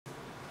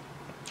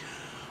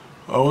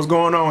What's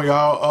going on,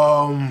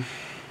 y'all?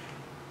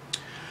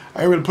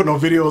 I ain't really put no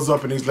videos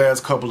up in these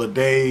last couple of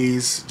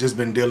days. Just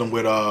been dealing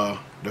with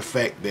the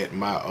fact that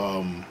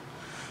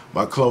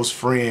my close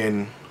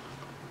friend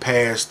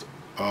passed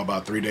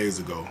about 3 days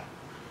ago.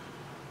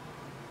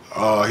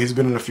 He's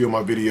been in a few of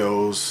my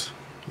videos.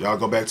 Y'all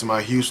go back to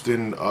my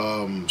Houston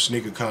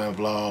SneakerCon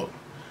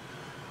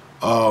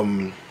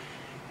vlog.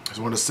 Just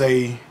want to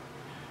say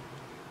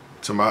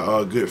to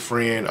my good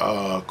friend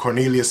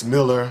Cornelius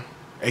Miller,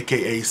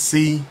 aka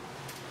C.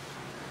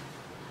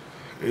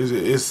 Man,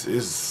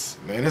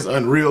 it's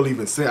unreal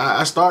even saying.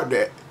 I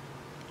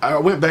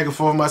went back and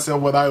forth with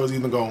myself whether I was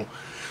even gonna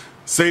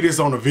say this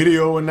on the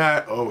video or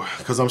not,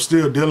 because I'm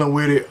still dealing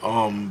with it.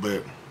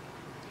 But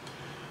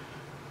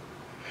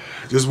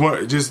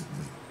just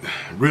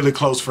really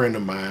close friend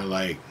of mine,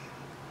 like,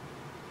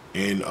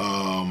 and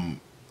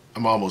I'm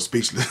almost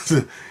speechless.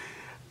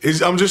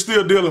 I'm just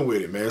still dealing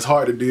with it, man. It's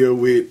hard to deal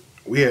with.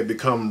 We had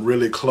become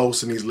really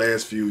close in these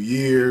last few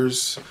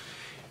years.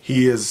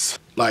 He's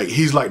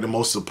like the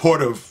most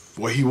supportive,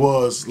 well, he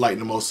was like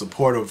the most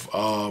supportive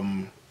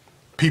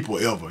people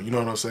ever. You know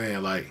what I'm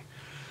saying? Like,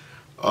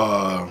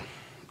 I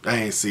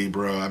ain't see,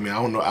 bro. I mean,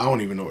 I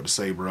don't even know what to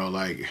say, bro.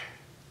 Like,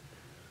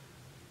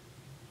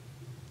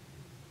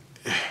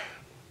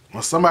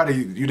 when somebody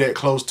you that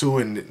close to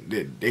and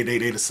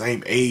they the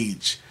same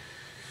age.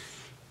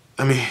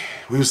 I mean,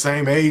 we were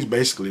same age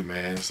basically,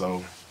 man.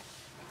 So,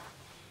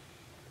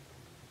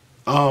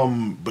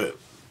 but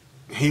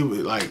he was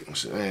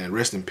like, man,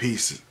 rest in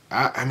peace.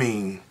 I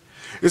mean,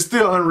 it's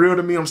still unreal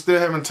to me. I'm still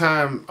having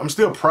time. I'm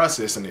still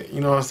processing it. You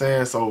know what I'm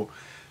saying? So,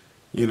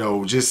 you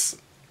know,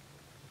 just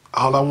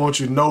all I want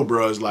you to know,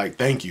 bro, is like,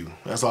 thank you.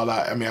 That's all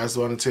I mean, I just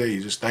want to tell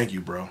you, just thank you,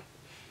 bro.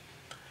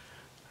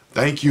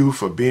 Thank you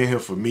for being here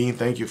for me.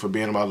 Thank you for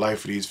being in my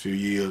life for these few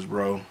years,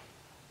 bro.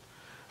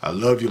 I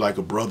love you like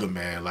a brother,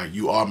 man. Like,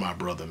 you are my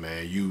brother,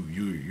 man.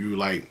 You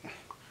like,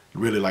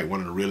 really like one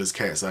of the realest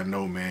cats I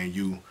know, man.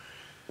 You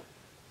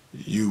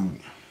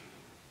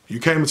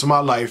came into my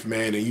life,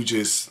 man, and you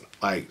just,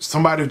 like,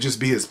 somebody just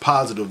be as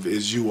positive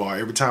as you are.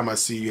 Every time I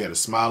see you, you had a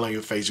smile on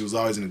your face. You was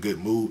always in a good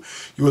mood.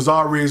 You was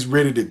always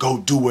ready to go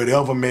do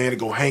whatever, man, to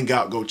go hang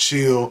out, go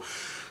chill,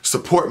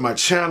 support my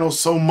channel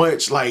so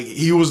much. Like,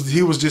 he was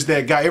just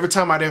that guy. Every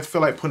time I didn't feel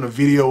like putting a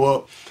video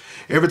up,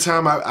 every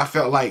time I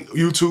felt like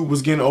YouTube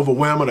was getting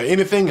overwhelming or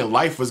anything in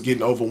life was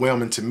getting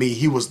overwhelming to me,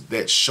 he was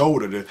that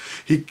shoulder.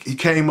 He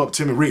came up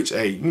to me, Rich,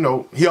 hey, you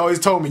know, he always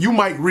told me, you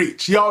might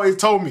reach. He always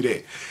told me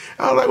that.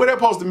 I was like, what that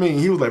supposed to mean?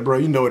 He was like, bro,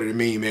 you know what it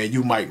mean, man.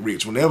 You might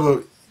reach.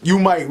 Whenever you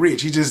might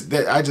reach,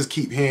 I just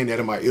keep hearing that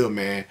in my ear,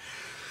 man.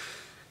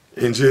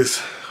 And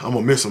just, I'm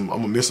gonna miss him.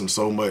 I'm gonna miss him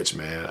so much,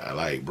 man.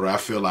 Like, bro, I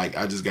feel like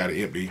I just got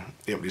an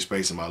empty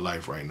space in my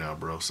life right now,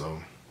 bro. So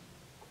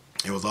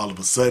it was all of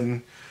a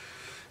sudden,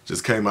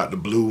 just came out the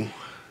blue.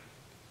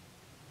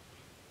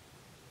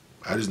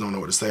 I just don't know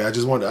what to say. I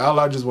just want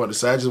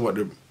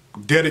to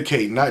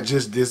dedicate not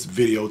just this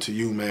video to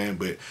you, man,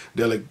 but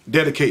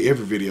dedicate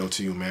every video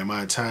to you, man.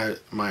 My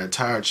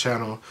entire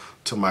channel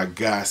to my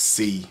guy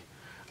C.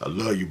 I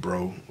love you,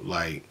 bro.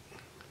 Like,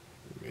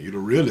 you the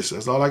realest.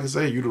 That's all I can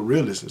say. You the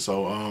realest. And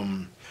so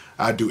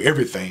I do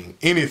everything,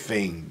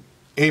 anything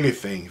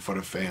for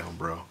the fam,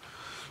 bro.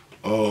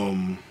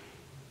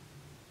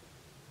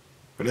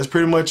 But that's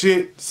pretty much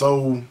it.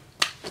 So,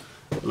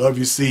 love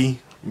you, C.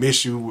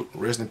 Miss you.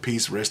 Rest in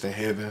peace. Rest in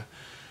heaven.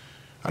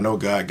 I know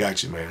God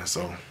got you, man.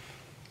 So,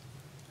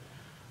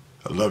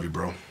 I love you,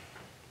 bro.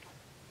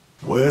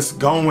 What's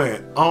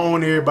going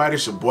on, everybody?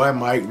 It's your boy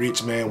Mike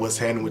Rich, man. What's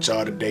happening with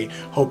y'all today?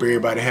 Hope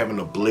everybody having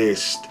a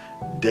blessed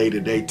day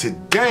today.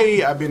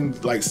 Today, I've been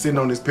like sitting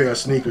on this pair of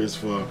sneakers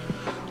for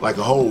like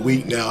a whole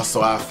week now.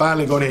 So I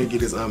finally go ahead and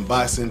get this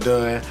unboxing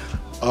done.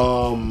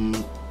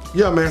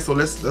 Yeah, man, so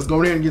let's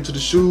go ahead and get to the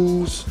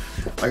shoes.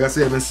 Like I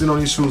said, I've been sitting on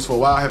these shoes for a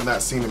while. I have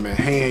not seen them in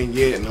hand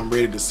yet, and I'm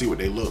ready to see what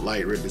they look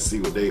like, ready to see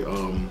what they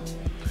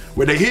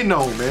hitting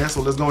on, man.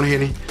 So let's go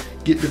ahead and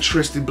get the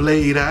trusty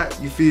blade out,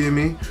 you feel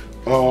me?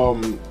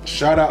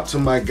 Shout out to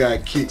my guy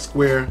Kick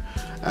Square.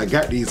 I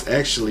got these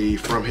actually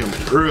from him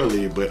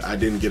early, but I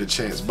didn't get a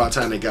chance. By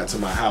the time they got to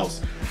my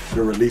house,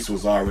 the release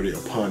was already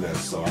upon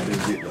us, so I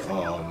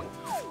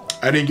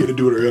didn't get to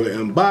do the early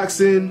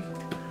unboxing.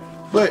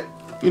 But,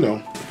 you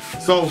know.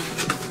 So,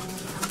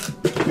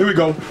 here we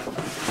go.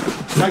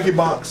 Nike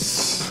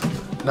box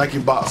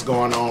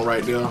going on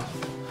right there.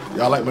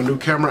 Y'all like my new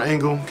camera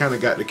angle? Kind of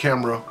got the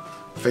camera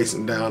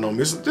facing down on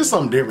me. It's just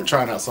something different,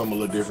 trying out something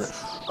a little different.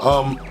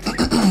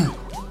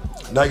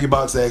 Nike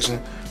box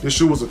action. This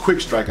shoe was a quick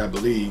strike, I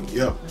believe.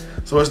 Yep.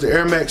 So it's the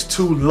Air Max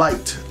 2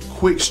 Light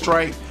quick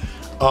strike.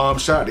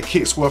 Shout out to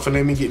Kick Square for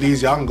letting me get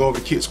these. Y'all can go over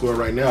to Kick Square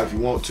right now if you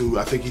want to.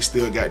 I think he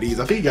still got these.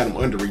 I think he got them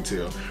under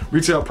retail.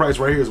 Retail price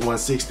right here is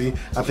 $160.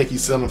 I think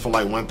he's selling for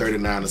like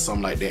 $139 or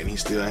something like that, and he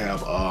still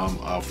have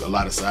a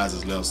lot of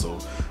sizes left. So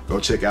go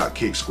check out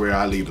Kick Square.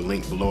 I'll leave the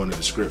link below in the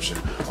description.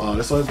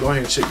 Let's go ahead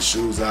and check the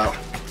shoes out.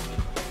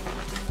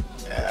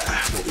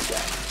 What we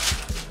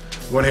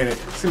got? Go ahead and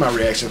see my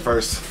reaction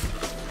first.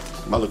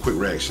 My little quick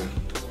reaction.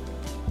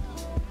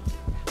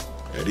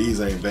 Yeah,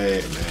 these ain't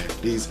bad, man.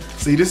 These,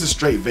 see, this is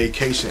straight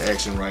vacation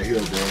action right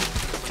here, bro.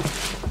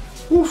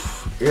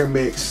 Woof. Air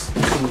Max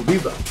 2.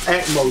 These are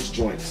Atmos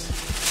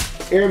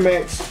joints. Air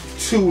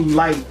Max 2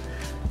 Light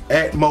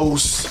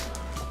Atmos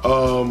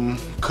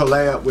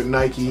collab with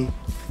Nike.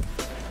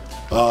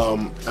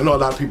 I know a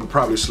lot of people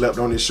probably slept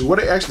on this shoe. Well,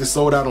 they actually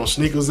sold out on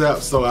Sneakers app,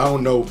 so I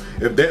don't know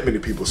if that many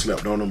people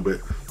slept on them, but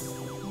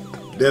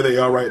there they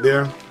are right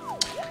there.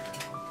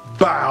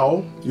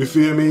 Bow, you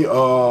feel me?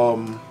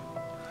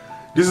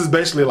 This is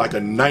basically like a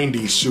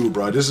 90s shoe,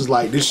 bro. This is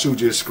like, this shoe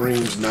just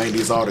screams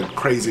 90s, all the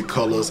crazy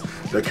colors,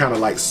 the kind of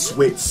like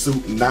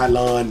sweatsuit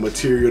nylon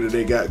material that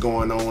they got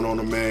going on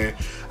them, man.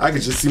 I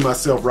could just see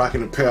myself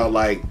rocking a pair of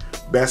like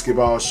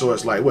basketball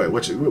shorts, like what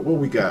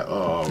we got,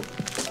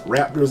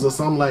 Raptors or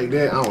something like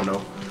that, I don't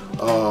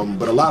know.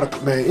 But a lot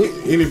of, man,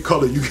 any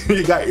color,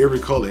 you got every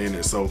color in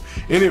it. So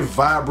any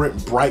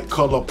vibrant, bright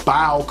color,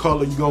 bow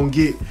color you gonna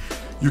get,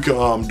 you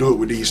can do it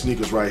with these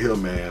sneakers right here,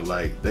 man.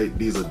 Like,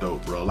 these are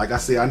dope, bro. Like I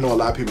said, I know a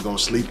lot of people gonna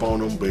sleep on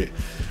them, but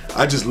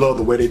I just love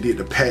the way they did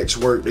the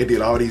patchwork. They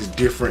did all these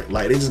different,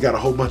 like, they just got a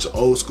whole bunch of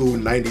old school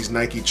 90s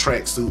Nike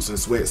tracksuits and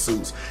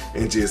sweatsuits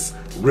and just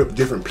ripped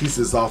different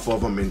pieces off of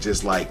them and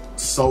just like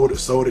sewed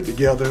it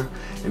together.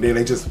 And then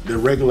they just, the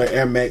regular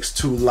Air Max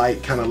 2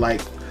 Light kind of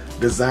like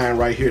design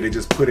right here, they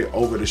just put it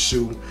over the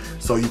shoe,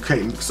 so you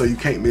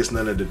can't miss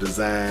none of the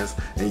designs,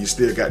 and you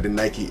still got the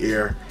Nike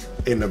Air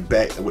in the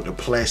back with the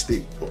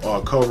plastic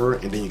cover,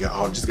 and then you got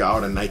all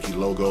the Nike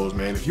logos,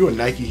 man. If you're a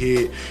Nike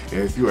head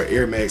and if you're an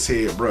Air Max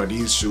head, bro,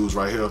 these shoes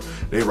right here,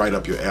 they right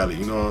up your alley.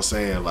 You know what I'm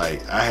saying?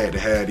 Like, I had to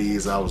have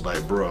these. I was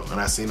like, bro, and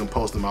I seen them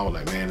post them, I was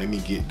like, man, let me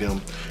get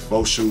them.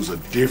 Both shoes are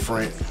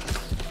different.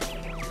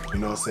 You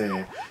know what I'm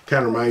saying?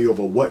 Kind of remind you of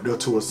a what though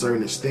to a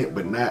certain extent,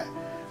 but not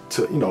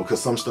to, you know,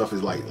 because some stuff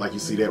is like you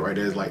see that right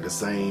there is like the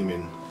same,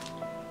 and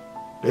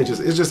it's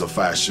just a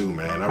fire shoe,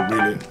 man. I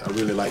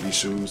really like these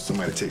shoes.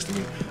 Somebody texted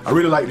me. I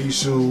really like these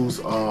shoes.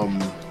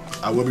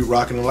 I will be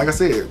rocking them. Like I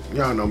said,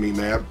 y'all know me,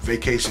 man.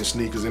 Vacation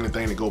sneakers,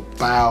 anything that go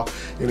pow,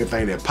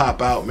 anything that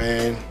pop out,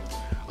 man,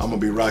 I'm gonna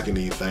be rocking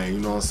these things. You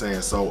know what I'm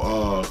saying?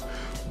 So,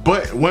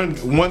 but one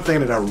thing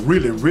that I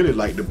really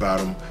liked about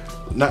them,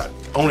 not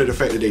only the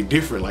fact that they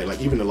different, like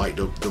even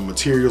the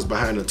materials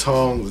behind the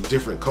tongue, the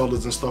different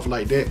colors and stuff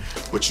like that,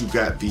 but you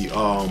got the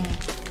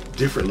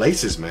different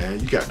laces, man.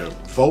 You got the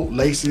Volt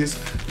laces.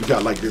 You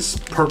got like this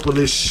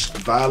purplish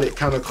violet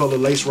kind of color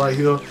lace right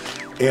here.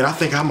 And I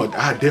think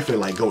I definitely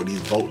like go with these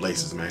Volt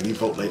laces, man. These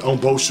Volt laces on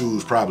both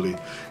shoes probably.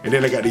 And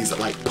then they got these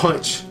like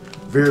punch,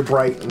 very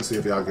bright. Let me see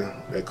if y'all can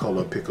that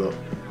color pick up.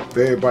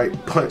 Very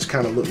bright punch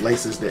kind of look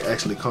laces that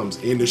actually comes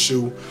in the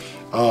shoe.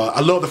 I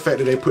love the fact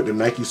that they put the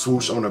Nike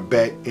swoosh on the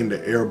back in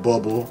the air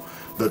bubble.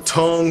 The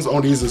tongues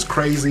on these is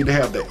crazy. They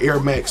have the Air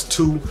Max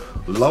 2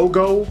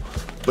 logo,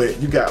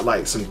 but you got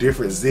like some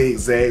different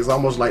zigzags,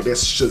 almost like that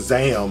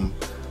Shazam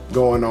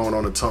going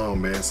on the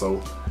tongue, man.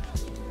 So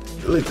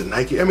look at the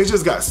Nike. I mean, it's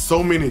just got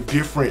so many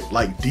different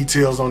like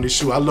details on this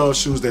shoe. I love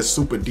shoes that's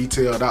super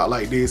detailed out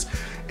like this.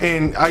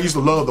 And I used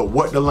to love the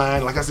what the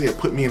line. Like I said,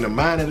 put me in the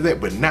mind of that,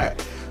 but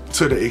not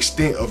to the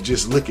extent of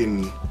just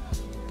looking.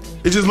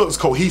 It just looks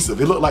cohesive.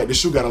 It looked like the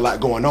shoe got a lot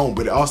going on,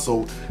 but it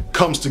also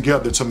comes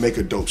together to make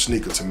a dope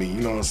sneaker to me.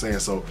 You know what I'm saying?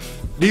 So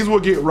these will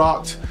get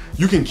rocked.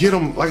 You can get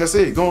them, like I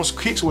said, go on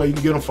Kicksway, you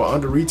can get them for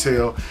under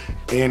retail.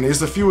 And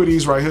there's a few of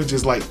these right here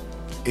just like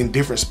in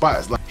different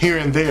spots, like here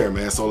and there,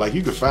 man. So like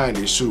you can find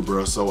this shoe,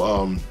 bro.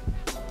 So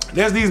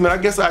there's these, man. I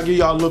guess I'll give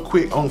y'all a little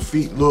quick on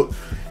feet look.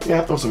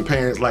 Yeah, I throw some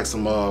pants like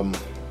some, I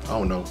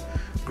don't know,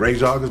 gray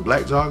joggers,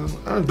 black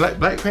joggers,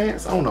 black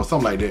pants, I don't know,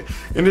 something like that.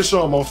 And just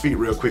show them on feet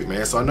real quick,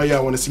 man. So I know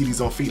y'all want to see these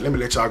on feet. Let me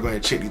let y'all go ahead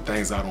and check these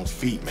things out on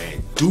feet,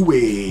 man. Do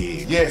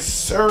it. Yes,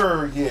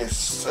 sir. Yes,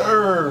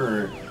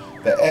 sir.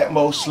 The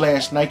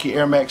Atmos / Nike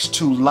Air Max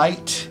 2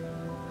 Light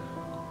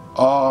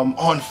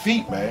on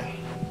feet, man.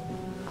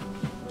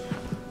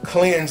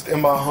 Cleansed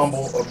in my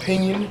humble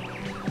opinion.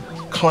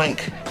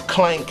 Clank,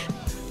 clank.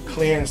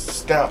 Cleansed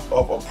stamp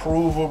of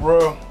approval,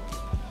 bro.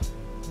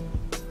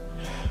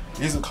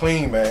 These are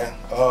clean, man.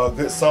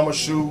 Good summer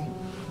shoe,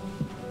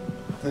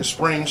 good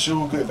spring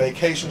shoe, good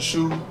vacation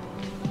shoe.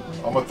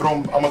 I'm gonna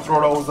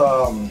throw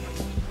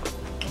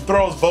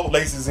those Volt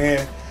laces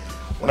in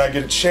when I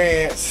get a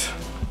chance.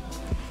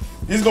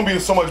 These are gonna be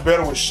so much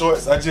better with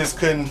shorts. I just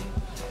couldn't.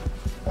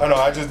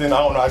 I just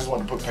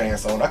wanted to put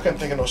pants on. I couldn't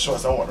think of no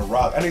shorts I want to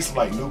rock. I need some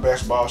like new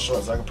basketball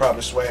shorts. I could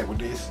probably swag with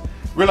this.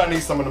 Really, I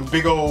need some of them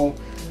big old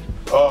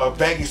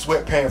baggy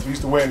sweatpants we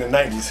used to wear in the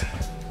 90s.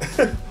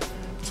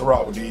 To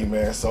rock with these,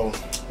 man. So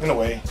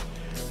anyway,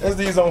 there's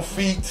these on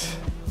feet.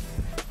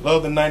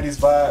 Love the 90s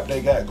vibe they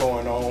got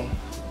going on.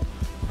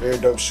 Very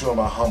dope shoe in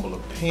my humble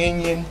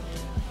opinion.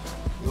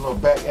 A little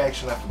back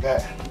action I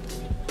forgot.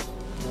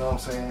 You know what I'm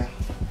saying?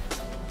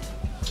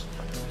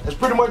 That's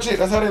pretty much it.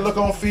 That's how they look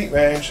on feet,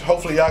 man.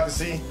 Hopefully y'all can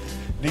see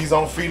these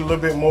on feet a little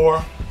bit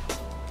more.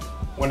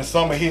 When the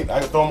summer hit,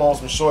 I can throw them on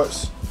some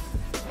shorts.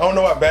 I don't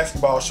know why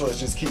basketball shorts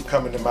just keep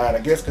coming to mind.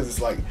 I guess because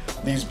it's like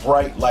these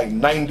bright like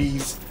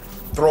 90s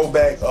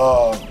throwback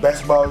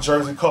basketball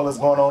jersey colors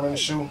going on in the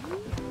shoe.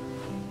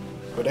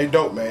 But they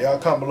dope, man. Y'all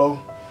comment below.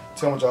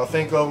 Tell me what y'all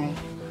think of them.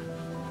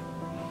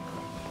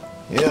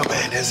 Yeah,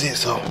 man, that's it.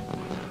 So,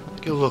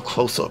 get a little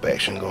close-up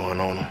action going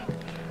on them.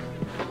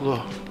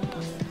 A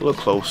little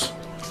close.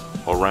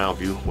 Or round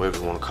view, whatever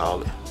you want to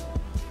call it.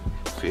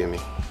 Feel me?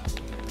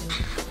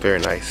 Very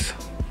nice.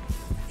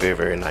 Very,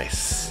 very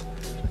nice.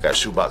 Got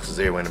shoe boxes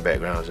everywhere in the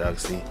background, as y'all can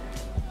see.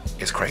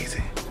 It's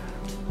crazy.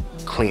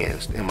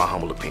 Cleansed, in my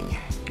humble opinion.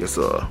 Yes,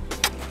 sir.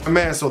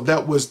 Man, so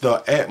that was the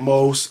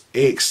Atmos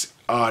X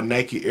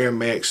Nike Air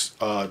Max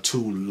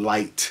 2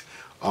 Light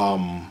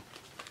on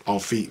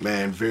feet,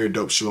 man. Very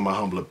dope shoe in my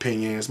humble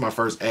opinion. It's my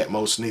first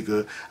Atmos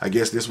sneaker. I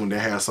guess this one, they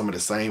have some of the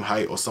same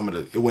height, or some of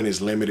the, it wasn't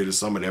as limited as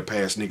some of their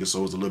past sneakers,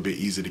 so it's a little bit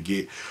easier to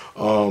get.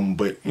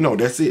 But you know,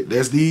 that's it.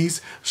 That's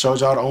these. Showed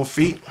y'all the on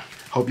feet.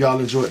 Hope y'all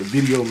enjoyed the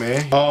video,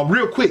 man.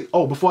 Real quick,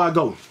 before I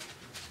go,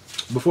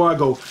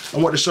 I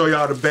want to show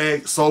y'all the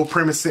bag. Soul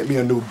Premise sent me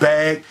a new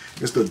bag.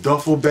 It's the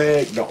duffel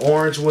bag, the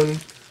orange one.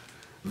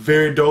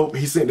 Very dope.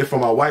 He sent it for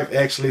my wife,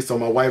 actually, so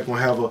my wife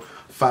gonna have a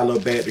fine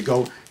little bag to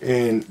go.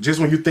 And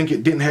just when you think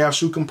it didn't have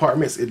shoe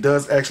compartments, it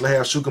does actually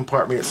have shoe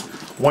compartments,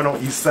 one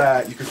on each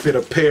side. You can fit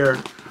a pair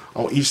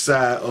on each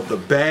side of the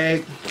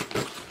bag.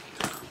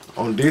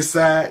 On this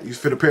side, you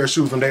fit a pair of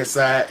shoes on that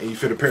side, and you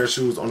fit a pair of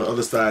shoes on the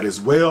other side as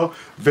well.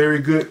 Very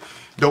good.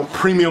 Dope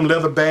premium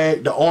leather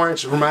bag. The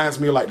orange reminds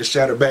me of like the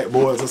Shattered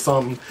Backboards or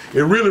something.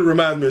 It really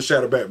reminds me of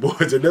Shattered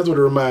Backboards, and that's what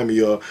it reminds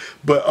me of.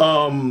 But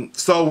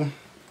so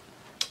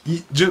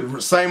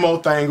just same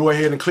old thing. Go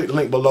ahead and click the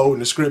link below in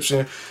the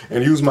description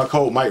and use my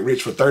code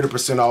MikeRich for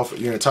 30% off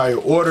your entire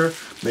order.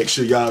 Make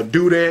sure y'all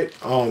do that.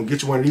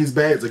 Get you one of these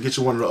bags or get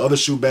you one of the other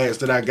shoe bags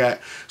that I got.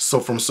 So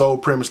from Soul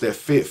Premise that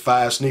fit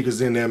 5 sneakers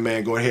in there,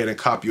 man. Go ahead and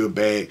copy your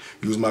bag.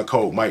 Use my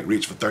code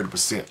MikeRich for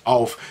 30%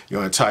 off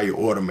your entire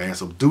order, man.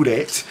 So do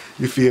that.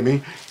 You feel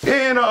me?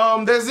 And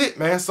that's it,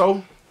 man.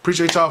 So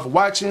appreciate y'all for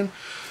watching.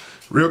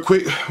 Real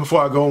quick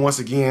before I go, once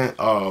again,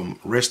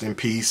 rest in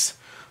peace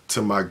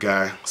to my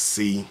guy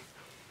C.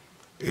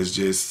 It's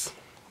just,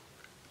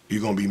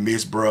 you're gonna be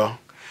missed, bro.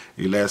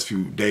 The last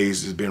few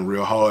days has been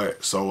real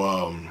hard,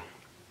 so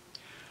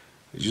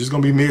it's just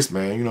gonna be missed,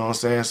 man. You know what I'm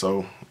saying?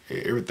 So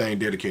everything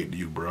dedicated to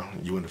you, bro.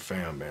 You and the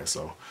fam, man.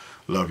 So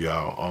love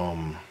y'all.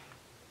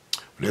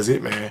 That's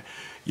it, man.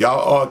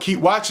 Y'all keep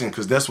watching,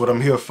 cause that's what I'm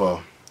here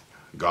for.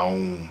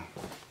 Gone.